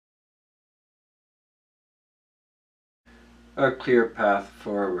A clear path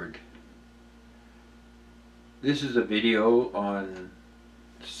forward. This is a video on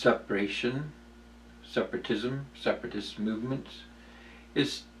separation, separatism, separatist movements.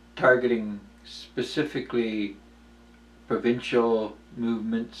 It's targeting specifically provincial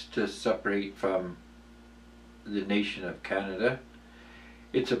movements to separate from the nation of Canada.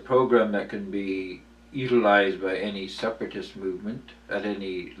 It's a program that can be utilized by any separatist movement at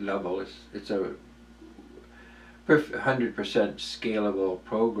any level. It's a 100% scalable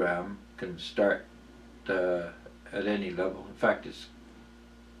program, can start at any level. In fact, it's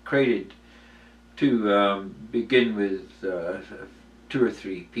created to begin with 2 or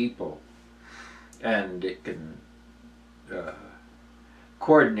 3 people, and it can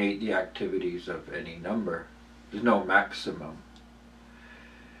coordinate the activities of any number. There's no maximum.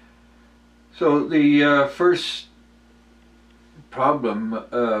 So the first problem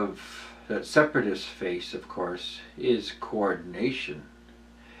that separatists face, of course, is coordination.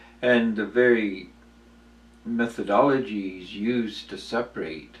 And the very methodologies used to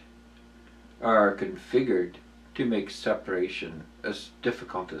separate are configured to make separation as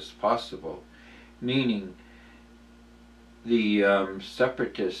difficult as possible, meaning the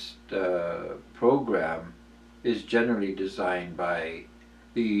separatist program is generally designed by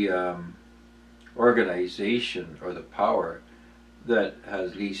the organization or the power that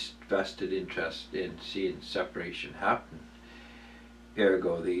has least vested interest in seeing separation happen,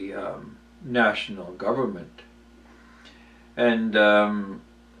 ergo the national government. And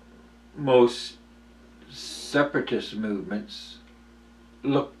most separatist movements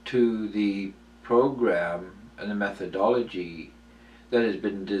look to the program and the methodology that has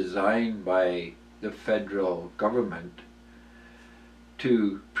been designed by the federal government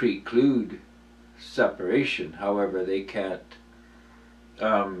to preclude separation. However, they can't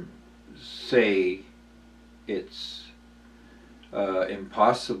say it's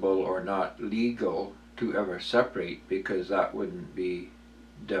impossible or not legal to ever separate, because that wouldn't be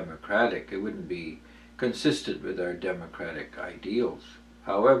democratic. It wouldn't be consistent with our democratic ideals.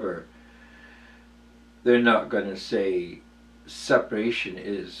 However, they're not going to say separation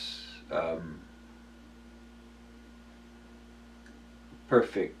is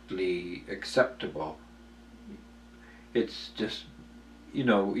perfectly acceptable. It's just, you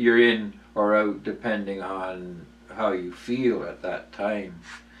know, you're in or out depending on how you feel at that time.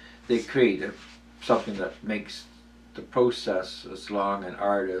 They create something that makes the process as long and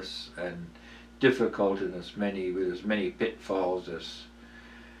arduous and difficult and with as many pitfalls as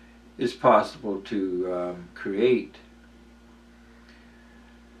is possible to create.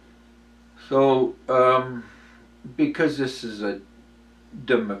 So because this is a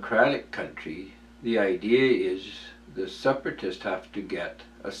democratic country, the idea is the separatists have to get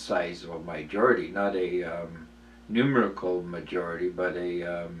a sizable majority, not a numerical majority, but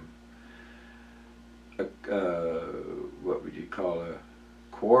a what would you call a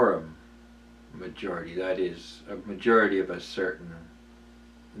quorum majority, that is a majority of a certain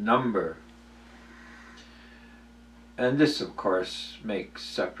number. And this of course makes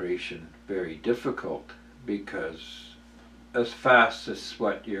separation very difficult, because as fast as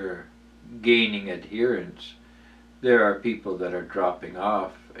what you're gaining adherence, there are people that are dropping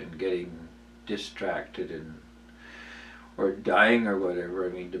off and getting distracted and or dying or whatever. I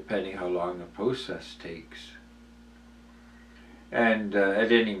mean, depending how long the process takes. And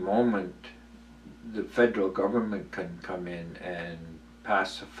at any moment the federal government can come in and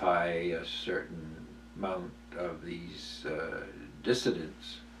pacify a certain amount of these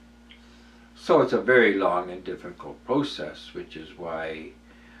dissidents. So it's a very long and difficult process, which is why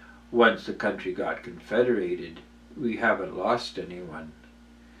once the country got confederated, we haven't lost anyone.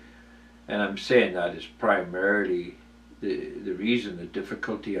 And I'm saying that is primarily the reason, the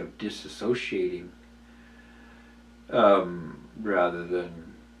difficulty of disassociating, rather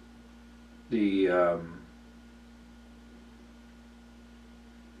than the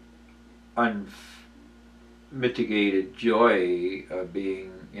unmitigated joy of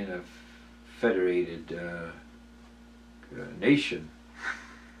being in a federated nation.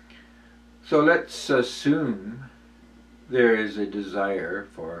 So let's assume there is a desire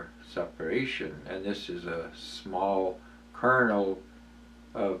for separation, and this is a small kernel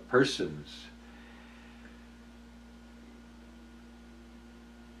of persons.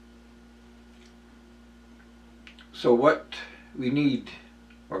 So what we need,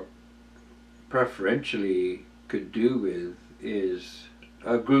 or preferentially could do with, is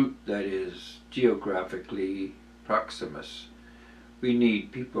a group that is geographically proximus. We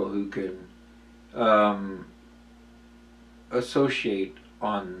need people who can associate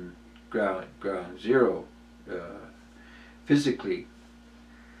on ground zero, physically.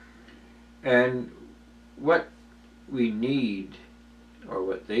 And what we need, or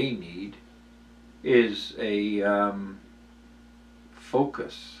what they need, is a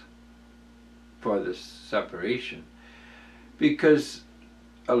focus for this separation, because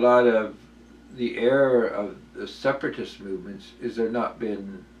a lot of the error of the separatist movements is they're not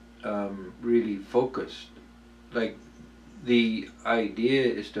been really focused. Like, the idea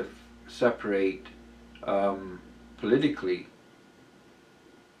is to separate politically.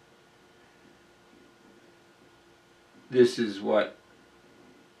 This is what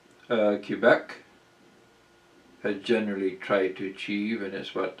Quebec has generally tried to achieve, and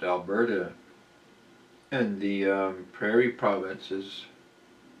it's what Alberta and the prairie provinces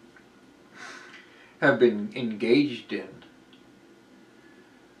have been engaged in.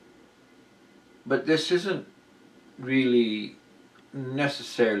 But this isn't really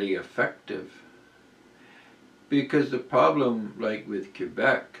necessarily effective, because the problem, like with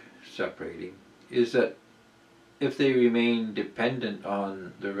Quebec separating, is that if they remain dependent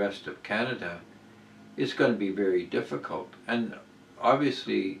on the rest of Canada, it's going to be very difficult. And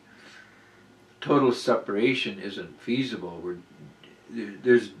obviously, total separation isn't feasible.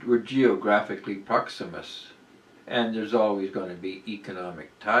 We're geographically proximus, and there's always going to be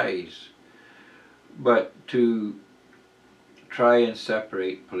economic ties. But to try and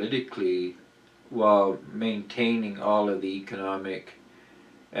separate politically while maintaining all of the economic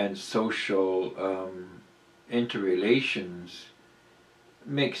and social interrelations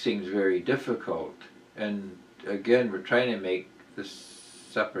makes things very difficult. And again, we're trying to make the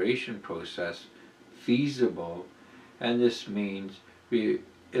separation process feasible, and this means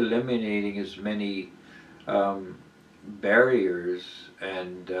eliminating as many barriers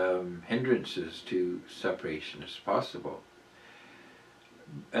and hindrances to separation as possible.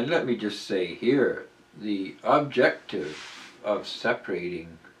 And let me just say here, the objective of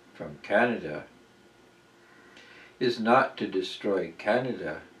separating from Canada is not to destroy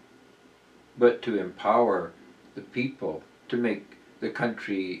Canada, but to empower the people, to make the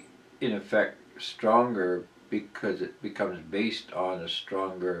country in effect stronger, because it becomes based on a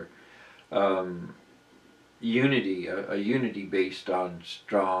stronger unity, a unity based on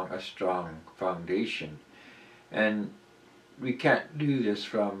a strong foundation. And we can't do this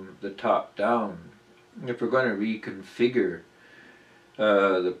from the top down. If we're going to reconfigure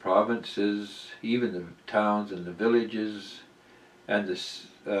the provinces, even the towns and the villages, and the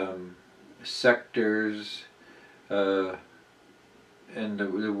sectors, and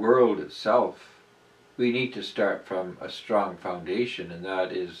the world itself, we need to start from a strong foundation, and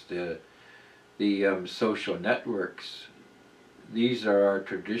that is the social networks. These are our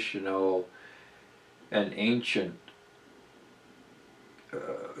traditional and ancient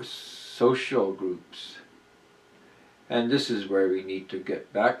social groups, and this is where we need to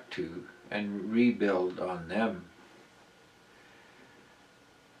get back to and rebuild on them.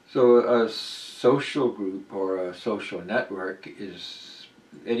 So a social group or a social network is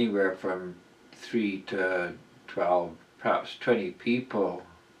anywhere from 3 to 12, perhaps 20 people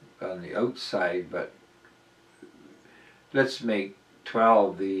on the outside, but let's make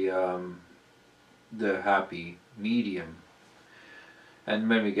 12 the happy medium. And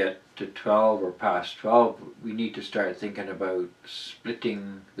when we get to 12 or past 12, we need to start thinking about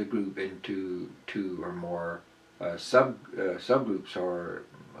splitting the group into 2 or more subgroups, or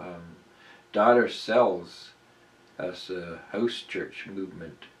daughter cells, as the house church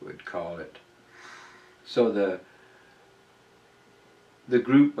movement would call it. So the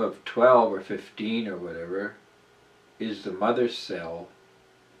group of 12 or 15 or whatever is the mother cell,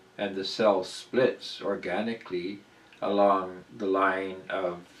 and the cell splits organically along the line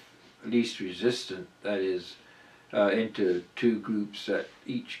of least resistant, that is, into 2 groups, that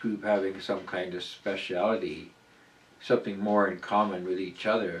each group having some kind of speciality, something more in common with each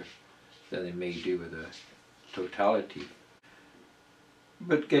other than they may do with a totality.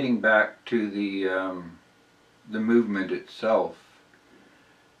 But getting back to the movement itself,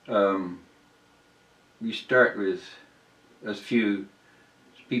 we start with as few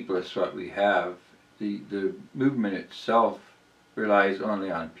people as what we have. The movement itself relies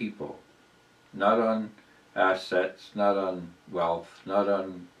only on people, not on assets, not on wealth, not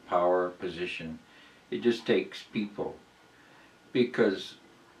on power, position. It just takes people, because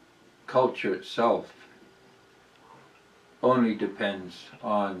culture itself only depends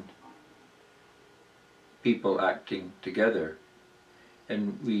on people acting together,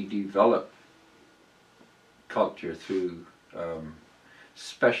 and we develop culture through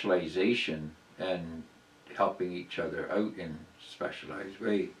specialization and helping each other out in specialized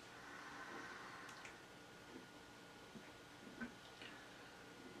way.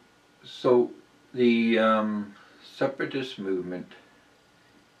 So the separatist movement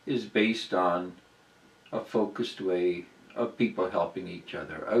is based on a focused way of people helping each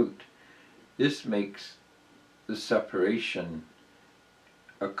other out. This makes the separation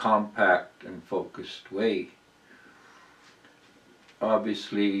a compact and focused way.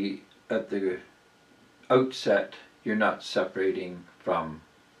 Obviously, at the outset, you're not separating from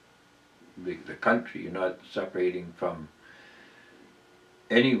the country, you're not separating from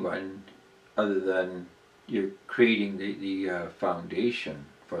anyone other than you're creating the foundation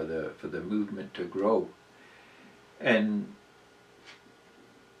for the movement to grow. And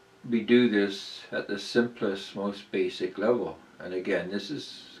we do this at the simplest, most basic level. And again,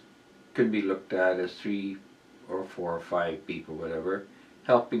 can be looked at as 3 or 4 or 5 people, whatever,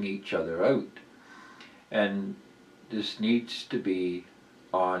 helping each other out. And this needs to be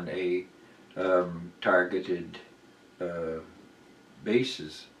on a targeted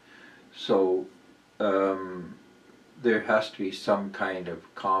basis. So there has to be some kind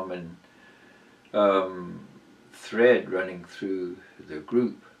of common thread running through the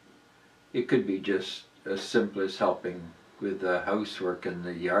group. It could be just as simple as helping with the housework and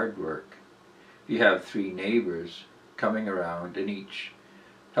the yard work. If you have 3 neighbors coming around and each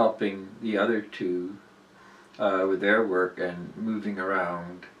helping the other 2 with their work and moving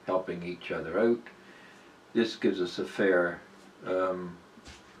around, helping each other out, this gives us a fair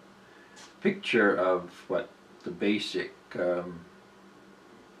picture of what the basic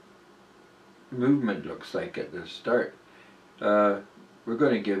movement looks like at the start. We're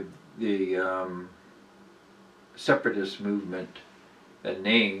going to give the separatist movement a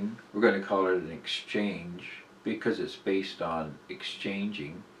name. We're going to call it an exchange because it's based on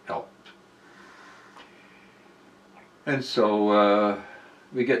exchanging help. And so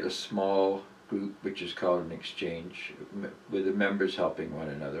we get a small group which is called an exchange with the members helping one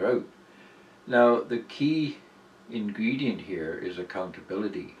another out. Now the key ingredient here is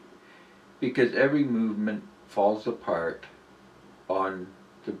accountability, because every movement falls apart on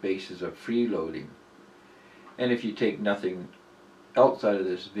the basis of freeloading. And if you take nothing else out of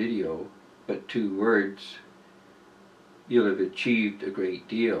this video but 2 words, you'll have achieved a great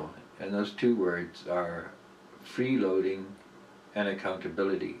deal. And those 2 words are freeloading and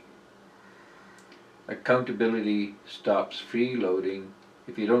accountability. Accountability stops freeloading.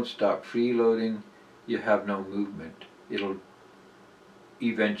 If you don't stop freeloading, you have no movement. It'll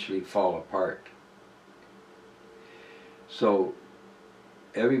eventually fall apart. So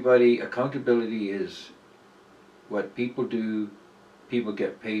accountability is what people do, people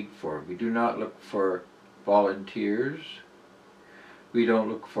get paid for. We do not look for volunteers. We don't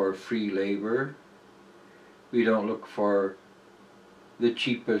look for free labor. We don't look for the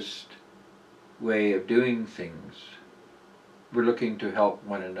cheapest way of doing things. We're looking to help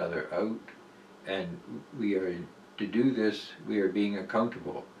one another out, and to do this, we are being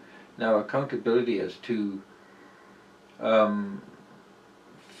accountable. Now, accountability has 2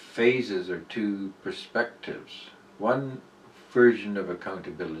 phases or 2 perspectives. One version of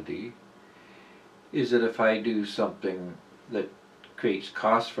accountability is that if I do something that creates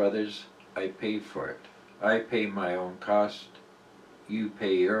cost for others, I pay for it. I pay my own cost, you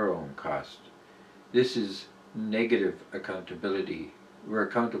pay your own cost. This is negative accountability. We're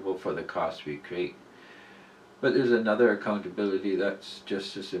accountable for the cost we create. But there's another accountability that's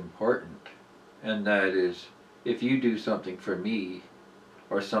just as important, and that is, if you do something for me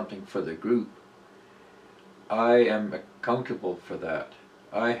or something for the group, I am accountable for that.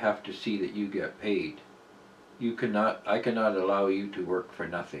 I have to see that you get paid. I cannot allow you to work for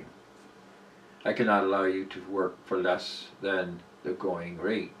nothing. I cannot allow you to work for less than the going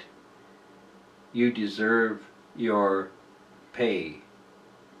rate. You deserve your pay.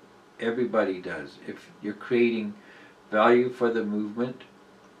 Everybody does. If you're creating value for the movement,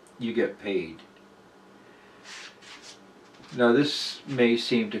 you get paid. Now this may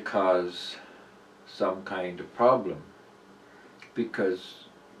seem to cause some kind of problem, because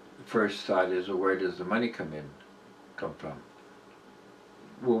the first thought is, well, where does the money come from?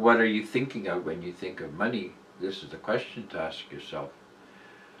 Well, what are you thinking of when you think of money? This is the question to ask yourself.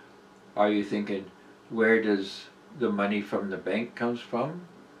 Are you thinking, where does the money from the bank comes from?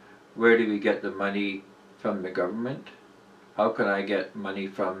 Where do we get the money from the government? How can I get money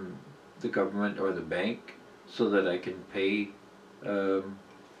from the government or the bank so that I can pay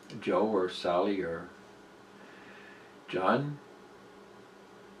Joe or Sally or John?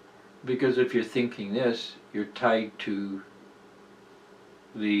 Because if you're thinking this, you're tied to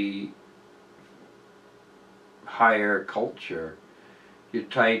the higher culture. You're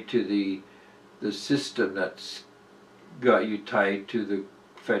tied to the system that's got you tied to the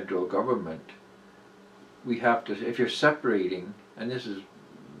federal government, we have to, if you're separating, and this is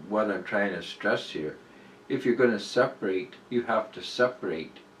what I'm trying to stress here, if you're going to separate, you have to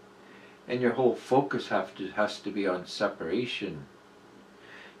separate. And your whole focus has to be on separation.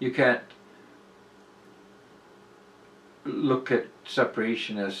 You can't look at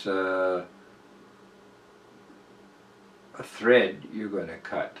separation as a thread you're going to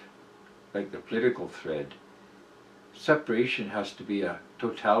cut, like the political thread. Separation has to be a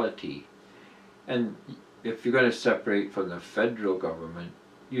totality. And if you're going to separate from the federal government,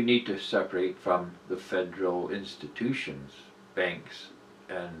 you need to separate from the federal institutions, banks,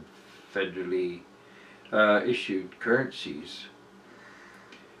 and federally issued currencies.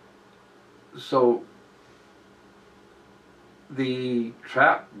 So the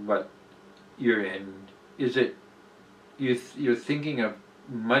trap what you're in is that you're thinking of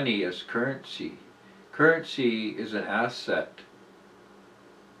money as currency. Currency is an asset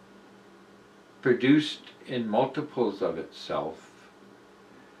produced in multiples of itself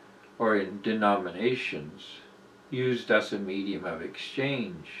or in denominations used as a medium of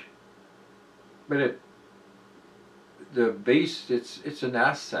exchange. But it's an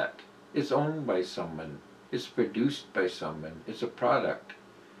asset. It's owned by someone. It's produced by someone. It's a product.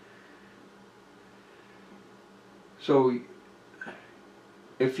 So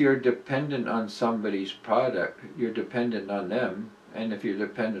if you're dependent on somebody's product, you're dependent on them. And if you're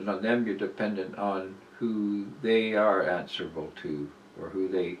dependent on them, you're dependent on who they are answerable to, or who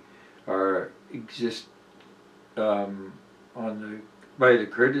they are by the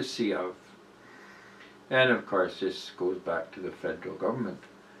courtesy of. And of course this goes back to the federal government.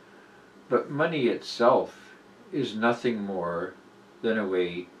 But money itself is nothing more than a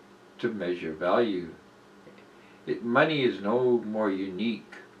way to measure value. Money is no more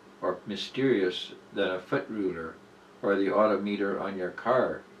unique or mysterious than a foot ruler or the odometer on your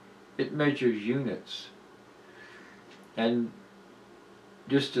car. It measures units. And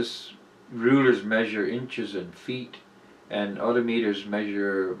just as rulers measure inches and feet, and odometers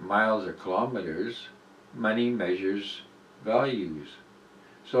measure miles or kilometers, money measures values.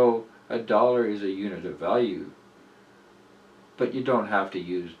 So a dollar is a unit of value. But you don't have to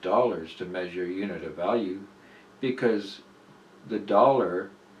use dollars to measure a unit of value, because the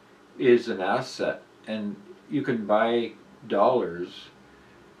dollar is an asset, and you can buy dollars,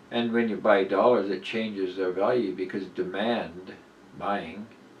 and when you buy dollars it changes their value, because demand, buying,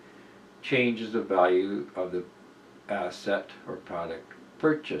 changes the value of the asset or product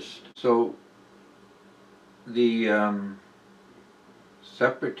purchased. So the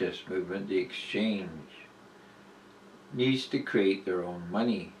separatist movement, the exchange, needs to create their own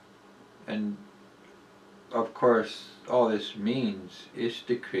money. And of course all this means is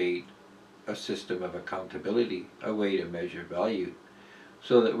to create a system of accountability, a way to measure value,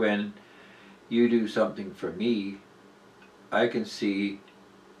 so that when you do something for me, I can see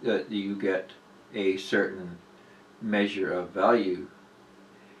that you get a certain measure of value.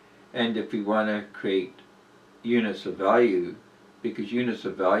 And if we want to create units of value, because units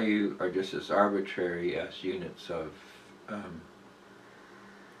of value are just as arbitrary as units of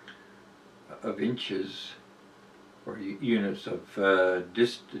inches, or units of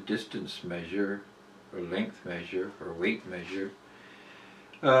distance measure, or length measure, or weight measure,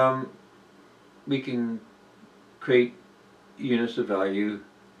 we can create units of value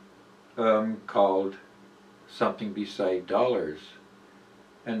called something beside dollars.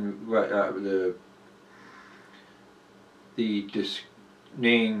 And the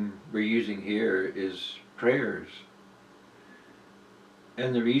name we're using here is prayers.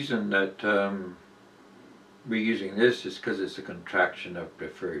 And the reason that we're using this is because it's a contraction of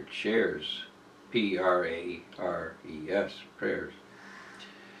preferred shares, P-R-A-R-E-S, prayers.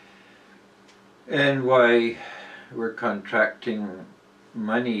 And why we're contracting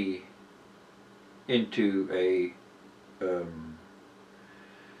money into a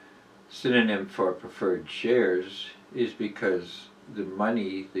synonym for preferred shares is because the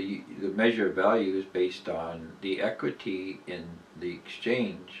money, the measure of value is based on the equity in the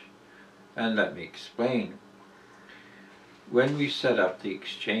exchange. And let me explain. When we set up the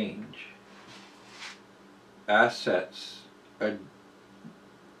exchange, assets are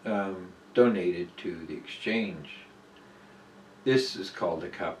donated to the exchange. This is called the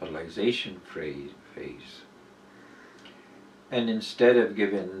capitalization phase. And instead of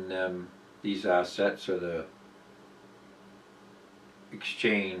giving these assets, or the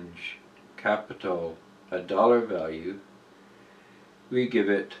exchange capital, a dollar value, we give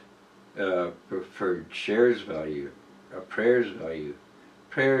it a preferred shares value, a prayers value.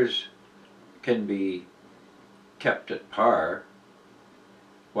 Prayers can be kept at par,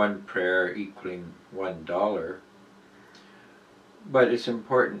 one prayer equaling $1. But it's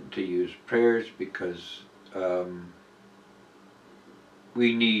important to use prayers because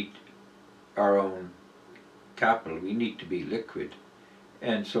we need our own capital. We need to be liquid.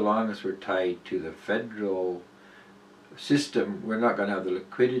 And so long as we're tied to the federal system, we're not going to have the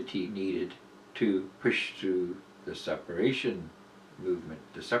liquidity needed to push through the separation movement,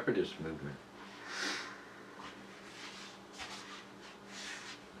 the separatist movement.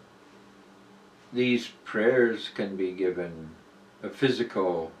 These prayers can be given a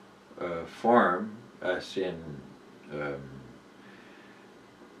physical form, as in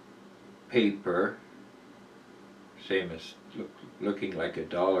paper, same as looking like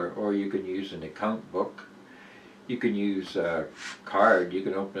 $1, or you can use an account book. You can use a card. You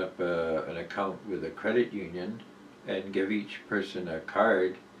can open up an account with a credit union and give each person a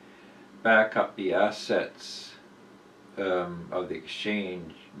card, back up the assets of the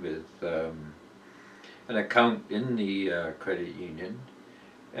exchange with an account in the credit union,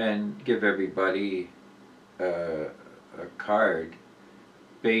 and give everybody a card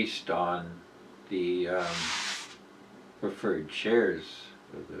based on the preferred shares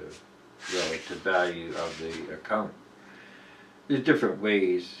of the relative value of the account. There's different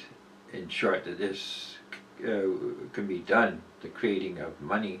ways, in short, that this can be done, the creating of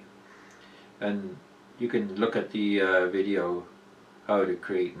money. And you can look at the video, How to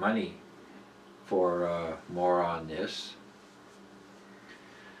Create Money, for more on this.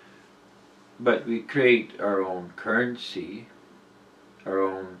 But we create our own currency, our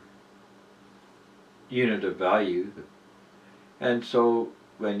own unit of value, and so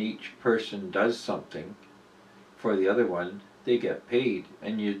when each person does something for the other one, they get paid,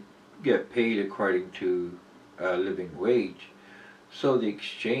 and you get paid according to a living wage. So the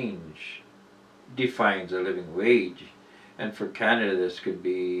exchange defines a living wage, and for Canada this could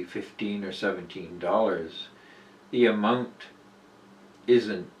be $15 or $17. The amount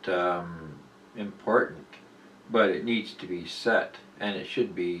isn't important, but it needs to be set, and it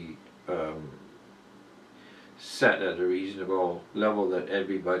should be set at a reasonable level that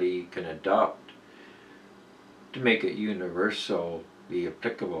everybody can adopt to make it universally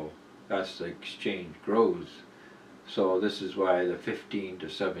applicable as the exchange grows. So this is why the $15 to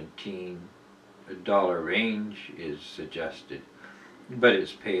 $17 range is suggested, but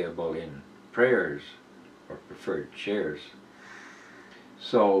it's payable in prayers or preferred shares.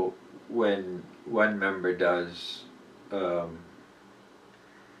 So when one member does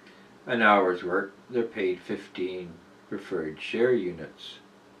an hour's work, they're paid 15 preferred share units,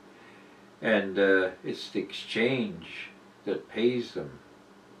 and it's the exchange that pays them,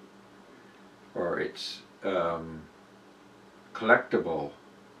 or it's collectible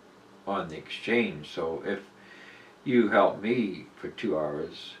on the exchange. So if you help me for 2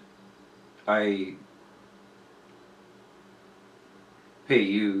 hours, I pay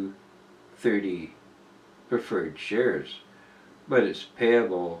you 30 preferred shares, but it's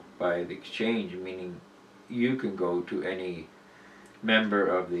payable by the exchange, meaning you can go to any member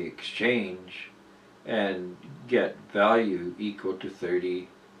of the exchange and get value equal to 30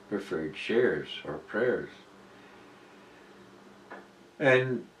 preferred shares or prayers.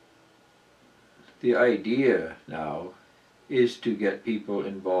 And the idea now is to get people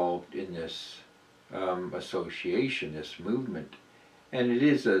involved in this association, this movement. And it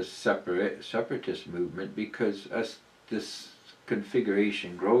is a separatist movement, because as this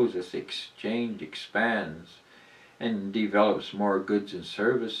configuration grows, as the exchange expands and develops more goods and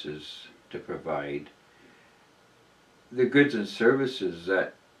services to provide, the goods and services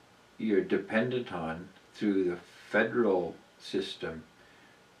that you're dependent on through the federal system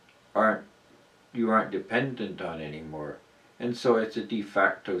you aren't dependent on anymore. And so it's a de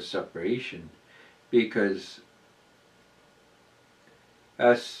facto separation, because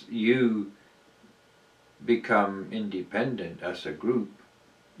as you become independent as a group,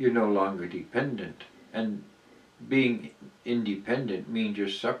 you're no longer dependent, and being independent means you're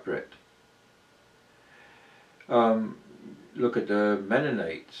separate. Look at the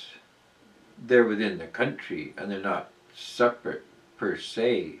Mennonites. They're within the country, and they're not separate per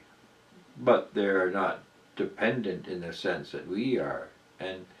se, but they're not dependent in the sense that we are.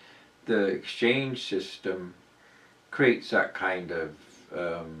 And the exchange system creates that kind of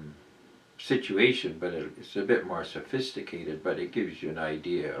situation, but it's a bit more sophisticated, but it gives you an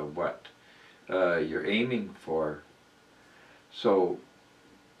idea of what you're aiming for. So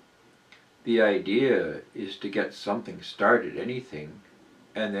the idea is to get something started, anything,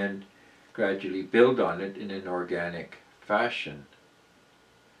 and then gradually build on it in an organic fashion.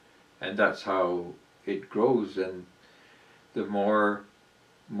 And that's how it grows, and the more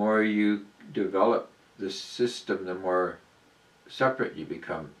more you develop the system, the more separate you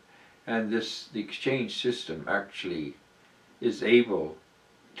become. And the exchange system actually is able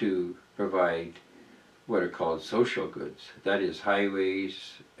to provide what are called social goods. That is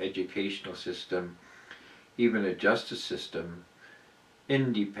highways, educational system, even a justice system,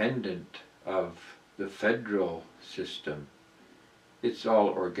 independent of the federal system. It's all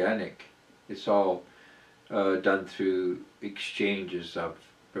organic. It's all done through exchanges of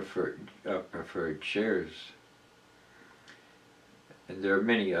preferred shares. And there are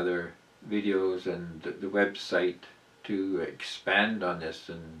many other videos and the website to expand on this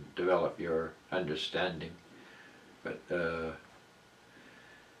and develop your understanding. But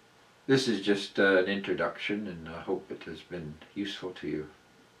this is just an introduction, and I hope it has been useful to you.